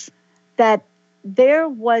is that there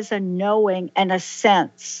was a knowing and a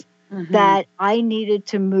sense that I needed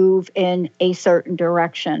to move in a certain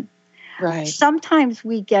direction. Right. Sometimes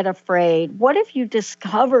we get afraid. What if you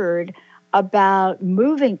discovered about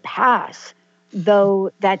moving past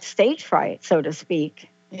that stage fright, so to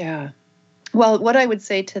speak? Yeah. Well, what I would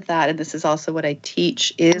say to that, and this is also what I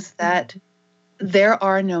teach, is that there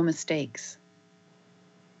are no mistakes.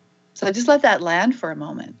 So just let that land for a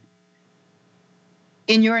moment.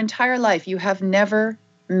 In your entire life, you have never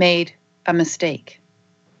made a mistake.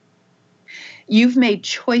 You've made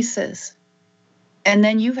choices. And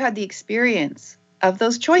then you've had the experience of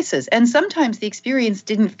those choices. And sometimes the experience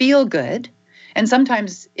didn't feel good. And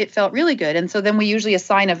sometimes it felt really good. And so then we usually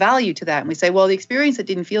assign a value to that. And we say, well, the experience that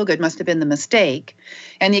didn't feel good must have been the mistake.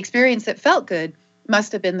 And the experience that felt good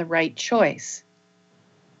must have been the right choice.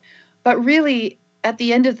 But really, at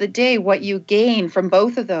the end of the day, what you gain from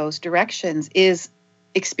both of those directions is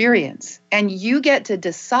experience. And you get to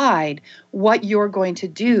decide what you're going to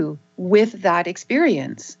do with that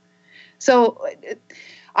experience. So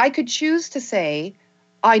I could choose to say,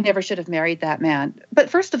 I never should have married that man.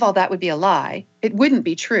 But first of all, that would be a lie. It wouldn't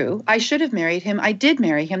be true. I should have married him. I did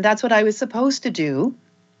marry him. That's what I was supposed to do,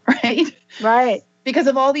 right? Right. Because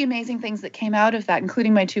of all the amazing things that came out of that,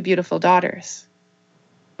 including my 2 beautiful daughters.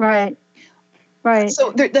 Right. Right.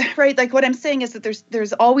 So, right, like what I'm saying is that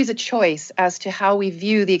there's always a choice as to how we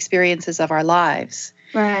view the experiences of our lives.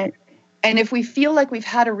 Right. And if we feel like we've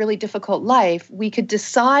had a really difficult life, we could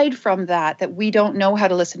decide from that we don't know how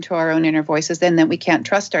to listen to our own inner voices, then that we can't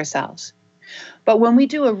trust ourselves. But when we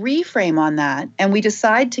do a reframe on that and we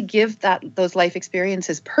decide to give those life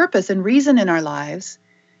experiences purpose and reason in our lives,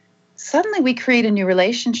 suddenly we create a new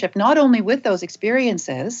relationship, not only with those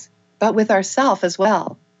experiences, but with ourselves as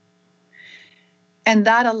well. And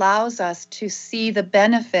that allows us to see the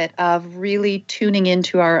benefit of really tuning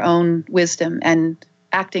into our own wisdom and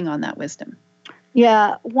acting on that wisdom.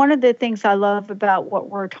 Yeah, one of the things I love about what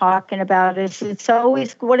we're talking about is it's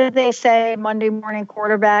always, what do they say, Monday morning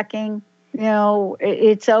quarterbacking? You know,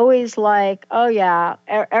 it's always like, oh yeah,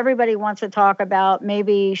 everybody wants to talk about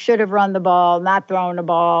maybe should have run the ball, not thrown the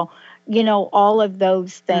ball, you know, all of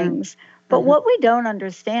those things. But what we don't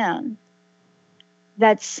understand,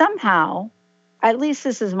 that somehow, at least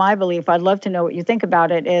this is my belief, I'd love to know what you think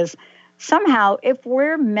about it, is somehow if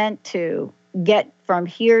we're meant to get from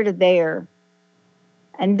here to there,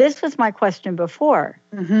 and this was my question before,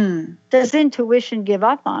 does intuition give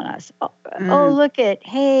up on us? Oh, look at,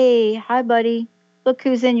 hey, hi, buddy. Look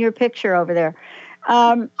who's in your picture over there.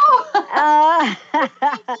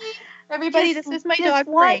 Everybody, this is my dog,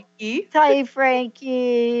 Frankie. Hi,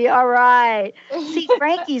 Frankie. All right. See,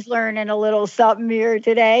 Frankie's learning a little something here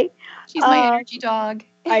today. She's my energy dog.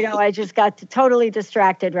 I know, I just got totally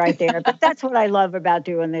distracted right there. But that's what I love about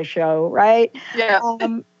doing this show, right? Yeah.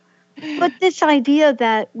 But this idea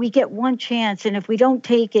that we get one chance, and if we don't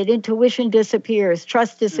take it, intuition disappears,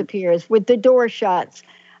 trust disappears, with the door shuts.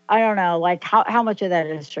 I don't know, like how much of that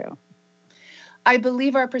is true? I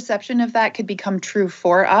believe our perception of that could become true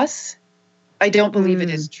for us. I don't believe it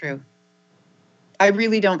is true. I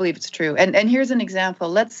really don't believe it's true. And here's an example.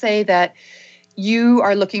 Let's say that you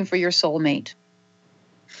are looking for your soulmate.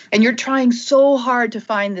 And you're trying so hard to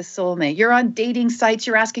find this soulmate. You're on dating sites.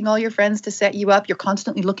 You're asking all your friends to set you up. You're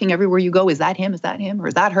constantly looking everywhere you go. Is that him? Is that him? Or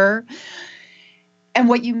is that her? And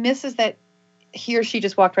what you miss is that he or she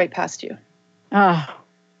just walked right past you.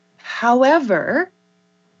 However,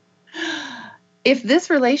 if this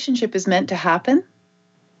relationship is meant to happen,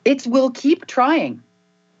 it will keep trying.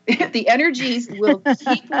 The energies will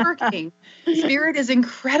keep working. Spirit is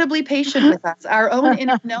incredibly patient with us. Our own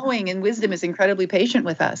inner knowing and wisdom is incredibly patient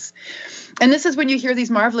with us. And this is when you hear these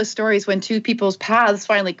marvelous stories when two people's paths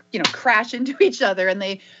finally, crash into each other, and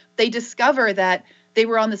they discover that they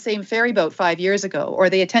were on the same ferry boat 5 years ago, or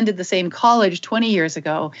they attended the same college 20 years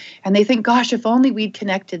ago, and they think, gosh, if only we'd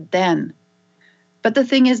connected then. But the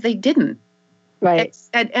thing is, they didn't. Right.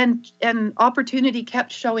 And opportunity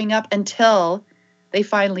kept showing up until they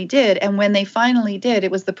finally did. And when they finally did,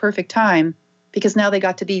 it was the perfect time, because now they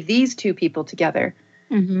got to be these two people together.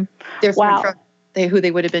 Different from who they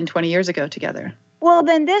would have been 20 years ago together. Well,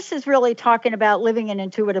 then this is really talking about living an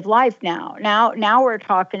intuitive life now. Now we're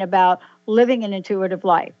talking about living an intuitive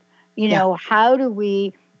life. How do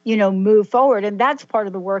we, move forward? And that's part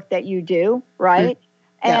of the work that you do, right?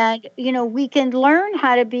 And, we can learn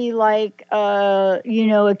how to be like,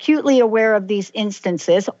 acutely aware of these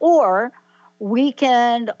instances, or we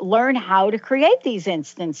can learn how to create these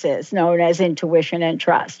instances known as intuition and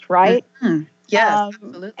trust, right? Yes,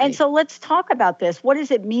 absolutely. And so let's talk about this. What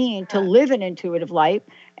does it mean to live an intuitive life?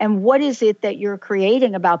 And what is it that you're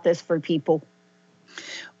creating about this for people?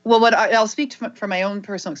 Well, I'll speak from my own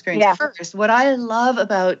personal experience first. What I love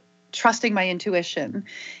about trusting my intuition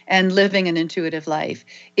and living an intuitive life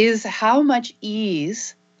is how much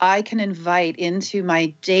ease I can invite into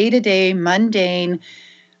my day-to-day mundane,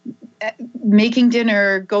 making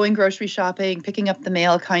dinner, going grocery shopping, picking up the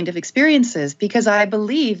mail kind of experiences, because I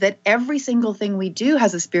believe that every single thing we do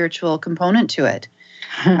has a spiritual component to it.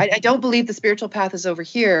 I don't believe the spiritual path is over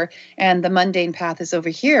here and the mundane path is over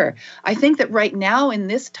here. I think that right now in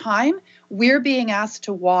this time, we're being asked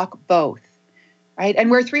to walk both. Right?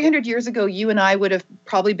 And where 300 years ago, you and I would have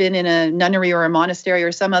probably been in a nunnery or a monastery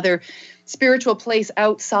or some other spiritual place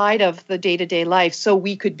outside of the day-to-day life, so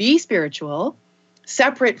we could be spiritual,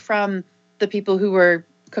 separate from the people who were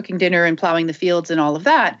cooking dinner and plowing the fields and all of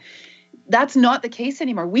that. That's not the case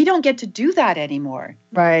anymore. We don't get to do that anymore.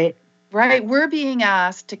 Right. right? We're being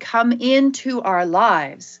asked to come into our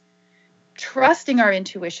lives, trusting our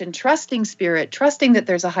intuition, trusting spirit, trusting that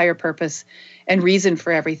there's a higher purpose and reason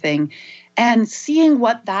for everything, and seeing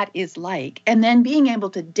what that is like, and then being able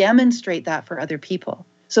to demonstrate that for other people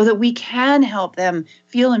so that we can help them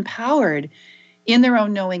feel empowered in their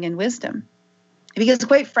own knowing and wisdom. Because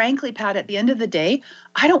quite frankly, Pat, at the end of the day,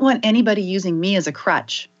 I don't want anybody using me as a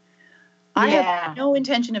crutch. I have no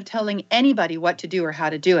intention of telling anybody what to do or how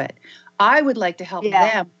to do it. I would like to help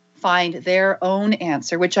them find their own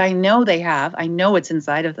answer, which I know they have. I know it's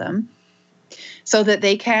inside of them, so that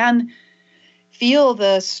they can feel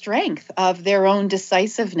the strength of their own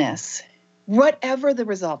decisiveness, whatever the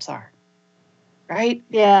results are. Right?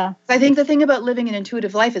 Yeah. I think the thing about living an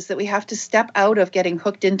intuitive life is that we have to step out of getting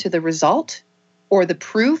hooked into the result or the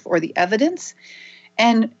proof or the evidence,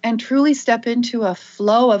 and truly step into a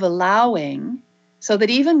flow of allowing, so that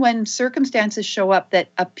even when circumstances show up that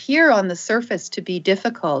appear on the surface to be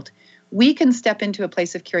difficult, we can step into a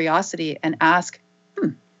place of curiosity and ask,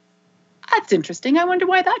 that's interesting. I wonder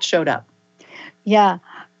why that showed up. Yeah.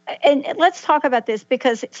 And let's talk about this,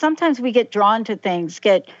 because sometimes we get drawn to things,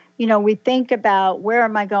 we think about, where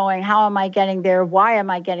am I going? How am I getting there? Why am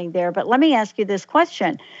I getting there? But let me ask you this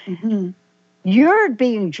question. Mm-hmm. You're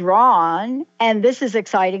being drawn, and this is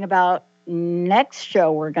exciting about next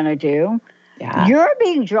show we're going to do. Yeah. You're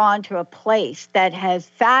being drawn to a place that has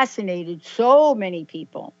fascinated so many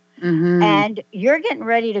people. Mm-hmm. And you're getting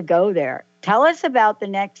ready to go there. Tell us about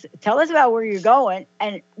where you're going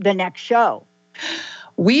and the next show.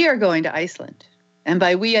 We are going to Iceland. And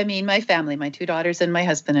by we, I mean my family, my 2 daughters and my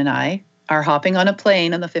husband and I are hopping on a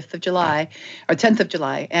plane on the 5th of July, or 10th of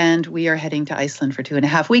July, and we are heading to Iceland for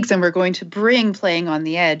 2.5 weeks. And we're going to bring Playing on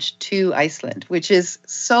the Edge to Iceland, which is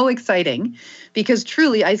so exciting, because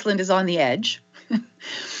truly Iceland is on the edge.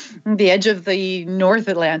 The edge of the North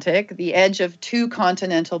Atlantic, the edge of 2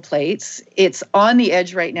 continental plates. It's on the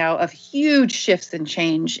edge right now of huge shifts and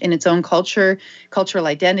change in its own culture, cultural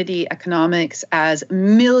identity, economics, as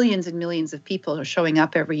millions and millions of people are showing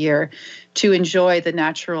up every year to enjoy the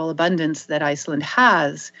natural abundance that Iceland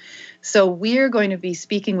has. So we're going to be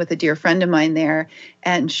speaking with a dear friend of mine there,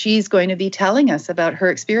 and she's going to be telling us about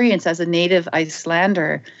her experience as a native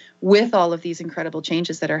Icelander with all of these incredible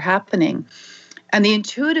changes that are happening. And the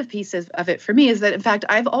intuitive piece of it for me is that, in fact,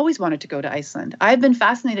 I've always wanted to go to Iceland. I've been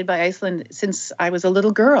fascinated by Iceland since I was a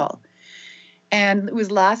little girl. And it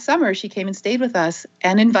was last summer she came and stayed with us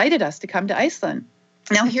and invited us to come to Iceland.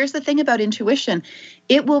 Now, here's the thing about intuition.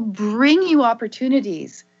 It will bring you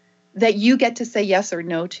opportunities that you get to say yes or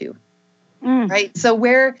no to. Right? So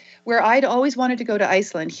where I'd always wanted to go to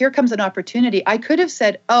Iceland, here comes an opportunity. I could have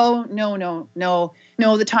said, oh, no,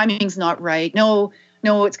 the timing's not right. No,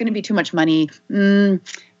 it's going to be too much money. No.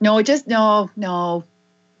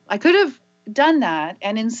 I could have done that.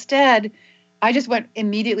 And instead, I just went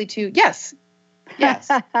immediately to yes.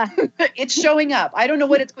 It's showing up. I don't know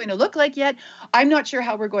what it's going to look like yet. I'm not sure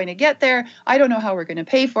how we're going to get there. I don't know how we're going to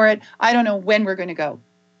pay for it. I don't know when we're going to go.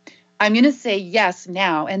 I'm going to say yes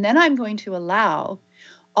now. And then I'm going to allow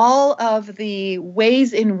all of the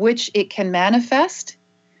ways in which it can manifest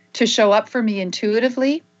to show up for me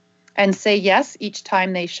intuitively, and say yes each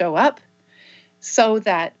time they show up, so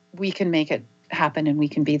that we can make it happen and we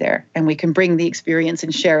can be there and we can bring the experience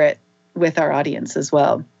and share it with our audience as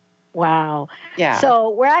well. Wow. Yeah.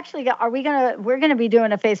 So we're going to be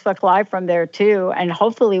doing a Facebook Live from there too, and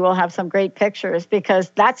hopefully we'll have some great pictures, because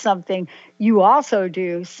that's something you also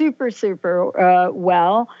do super, super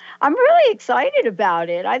well. I'm really excited about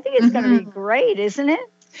it. I think it's going to be great, isn't it?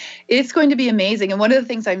 It's going to be amazing. And one of the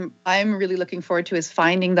things I'm really looking forward to is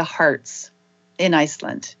finding the hearts in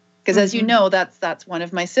Iceland. Because as you know, that's one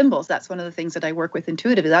of my symbols. That's one of the things that I work with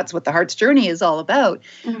intuitively. That's what the heart's journey is all about,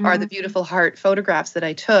 are the beautiful heart photographs that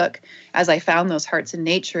I took as I found those hearts in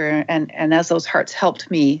nature, and as those hearts helped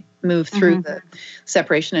me move through the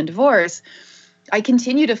separation and divorce. I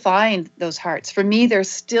continue to find those hearts. For me, there's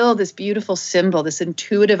still this beautiful symbol, this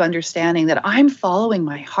intuitive understanding that I'm following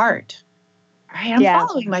my heart. Right? I'm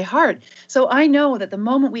following my heart. So I know that the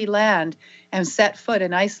moment we land and set foot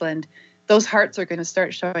in Iceland, those hearts are going to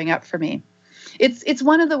start showing up for me. It's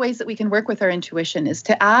one of the ways that we can work with our intuition, is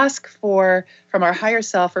to ask for, from our higher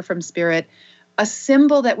self or from spirit, a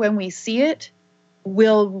symbol that when we see it,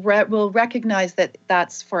 we'll recognize that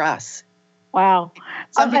that's for us. Wow.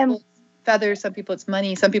 Some people it's feathers, some people it's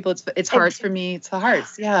money, some people it's hearts. For me, it's the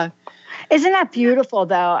hearts. Yeah. Isn't that beautiful,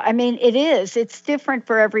 though? I mean, it is. It's different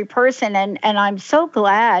for every person. And I'm so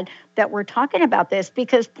glad that we're talking about this,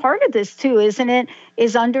 because part of this, too, isn't it,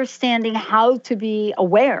 is understanding how to be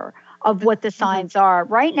aware of what the signs are.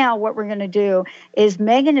 Right now, what we're going to do is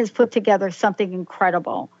Megan has put together something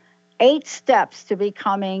incredible. 8 steps to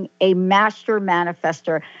becoming a master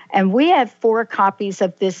manifester. And we have 4 copies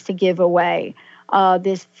of this to give away,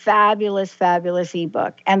 this fabulous, fabulous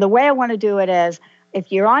ebook. And the way I want to do it is,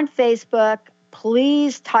 if you're on Facebook,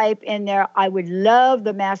 please type in there, I would love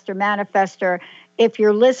the Master Manifester. If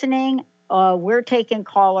you're listening, we're taking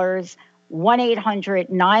callers,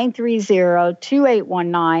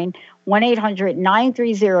 1-800-930-2819,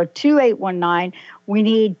 1-800-930-2819.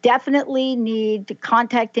 We definitely need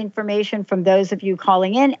contact information from those of you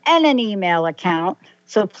calling in and an email account.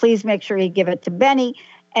 So please make sure you give it to Benny.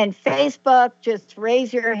 And Facebook, just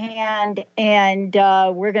raise your hand, and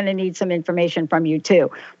we're going to need some information from you too,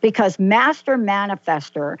 because Master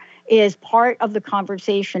Manifester is part of the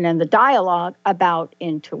conversation and the dialogue about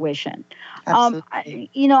intuition.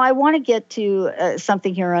 I want to get to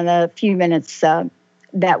something here in a few minutes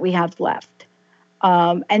that we have left,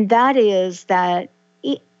 and that is that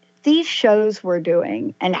these shows we're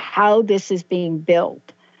doing and how this is being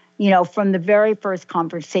built, from the very first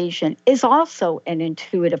conversation, is also an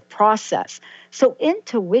intuitive process. So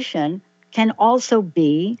intuition can also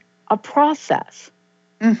be a process.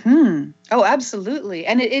 Mm-hmm. Oh, absolutely.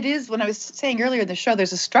 And it is, when I was saying earlier in the show,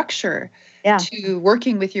 there's a structure to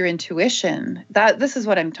working with your intuition. This is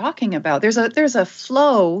what I'm talking about. There's a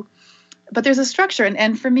flow, but there's a structure.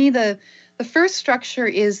 And for me, the first structure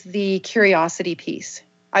is the curiosity piece.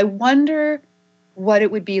 I wonder what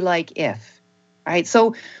it would be like if, right?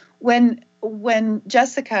 So when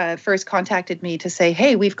Jessica first contacted me to say,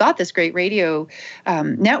 hey, we've got this great radio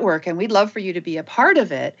network and we'd love for you to be a part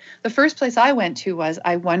of it, the first place I went to was,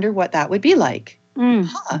 I wonder what that would be like.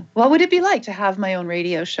 What would it be like to have my own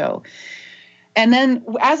radio show? And then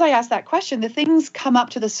as I asked that question, the things come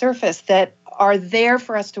up to the surface that are there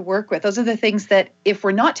for us to work with. Those are the things that, if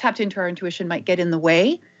we're not tapped into our intuition, might get in the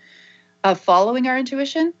way of following our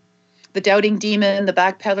intuition. The doubting demon, the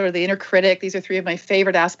backpedaler, the inner critic. These are 3 of my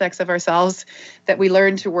favorite aspects of ourselves that we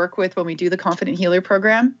learn to work with when we do the Confident Healer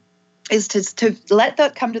program, is to let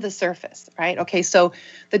that come to the surface, right? Okay, so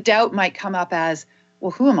the doubt might come up as,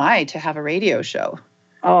 well, who am I to have a radio show?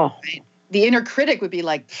 Oh. Right? The inner critic would be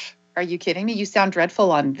like, are you kidding me? You sound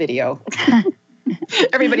dreadful on video.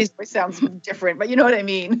 Everybody's voice sounds different, but you know what I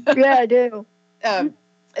mean. Yeah, I do. The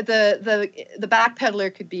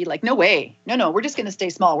backpedaler could be like, no way, no, we're just going to stay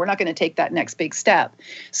small. We're not going to take that next big step.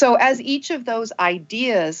 So as each of those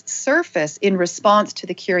ideas surface in response to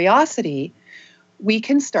the curiosity, we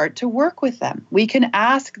can start to work with them. We can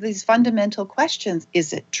ask these fundamental questions.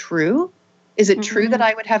 Is it true? Is it true that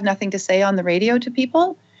I would have nothing to say on the radio to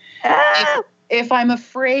people? If I'm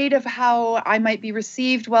afraid of how I might be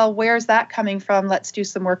received, well, where's that coming from? Let's do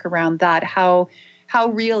some work around that. How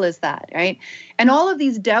real is that, right? And all of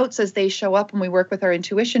these doubts, as they show up when we work with our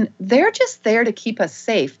intuition, they're just there to keep us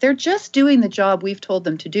safe. They're just doing the job we've told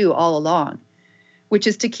them to do all along, which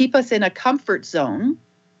is to keep us in a comfort zone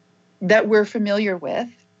that we're familiar with,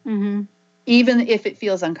 even if it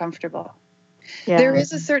feels uncomfortable. Yeah. There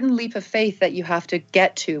is a certain leap of faith that you have to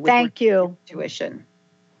get to with intuition.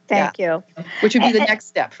 Thank you. Which would be the next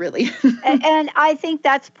step, really. And I think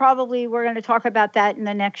that's probably, we're going to talk about that in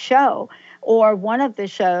the next show, or one of the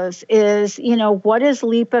shows is, what does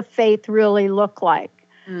leap of faith really look like?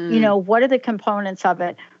 What are the components of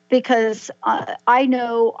it? Because I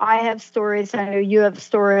know I have stories, I know you have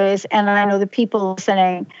stories, and I know the people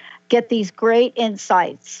listening get these great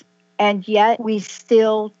insights, and yet we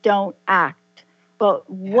still don't act. But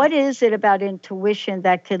what is it about intuition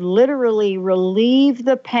that could literally relieve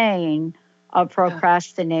the pain of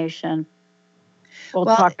procrastination? We'll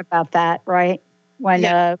talk about that, right?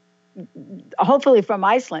 When, hopefully from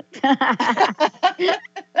Iceland. Well,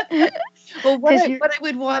 what I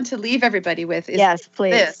would want to leave everybody with is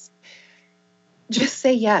this. Just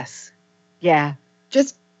say yes. Yeah.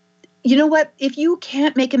 Just, you know what? If you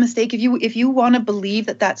can't make a mistake, if you want to believe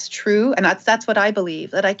that that's true, and that's what I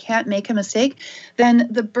believe, that I can't make a mistake, then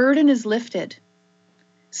the burden is lifted.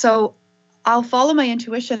 So I'll follow my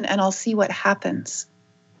intuition and I'll see what happens.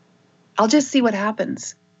 I'll just see what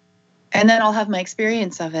happens. And then I'll have my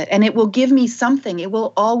experience of it. And it will give me something. It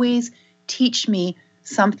will always teach me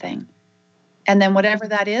something. And then whatever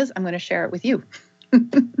that is, I'm going to share it with you.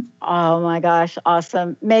 Oh my gosh,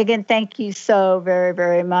 awesome. Megan, thank you so very,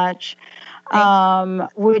 very much.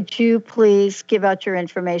 Would you please give out your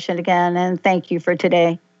information again? And thank you for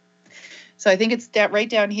today. So I think it's right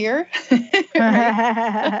down here.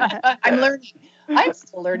 I'm learning. I'm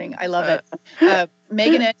still learning. I love it.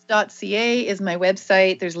 MeganEdge.ca is my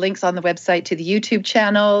website. There's links on the website to the YouTube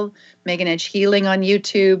channel, Megan Edge Healing on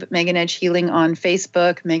YouTube, Megan Edge Healing on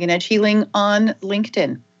Facebook, Megan Edge Healing on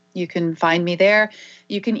LinkedIn. You can find me there.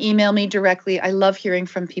 You can email me directly. I love hearing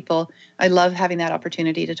from people. I love having that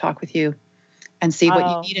opportunity to talk with you and see what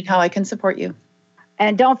you need and how I can support you.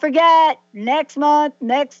 And don't forget, next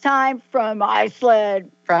time from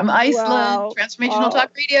Iceland. From Iceland, wow. Transformational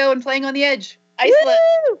Talk Radio and Playing on the Edge. Iceland.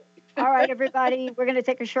 Woo! All right, everybody, we're going to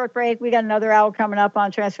take a short break. We got another hour coming up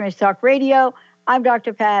on Transformational Talk Radio. I'm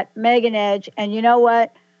Dr. Pat, Megan Edge, and you know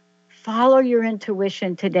what? Follow your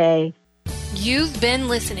intuition today. You've been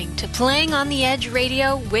listening to Playing on the Edge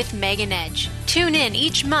Radio with Megan Edge. Tune in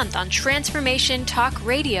each month on Transformation Talk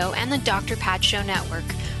Radio and the Dr. Pat Show Network,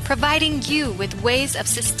 providing you with ways of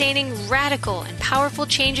sustaining radical and powerful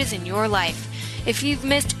changes in your life. If you've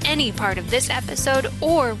missed any part of this episode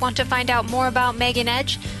or want to find out more about Megan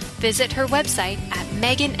Edge, visit her website at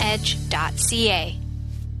meganedge.ca.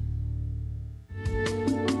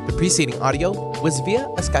 The preceding audio was via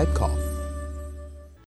a Skype call.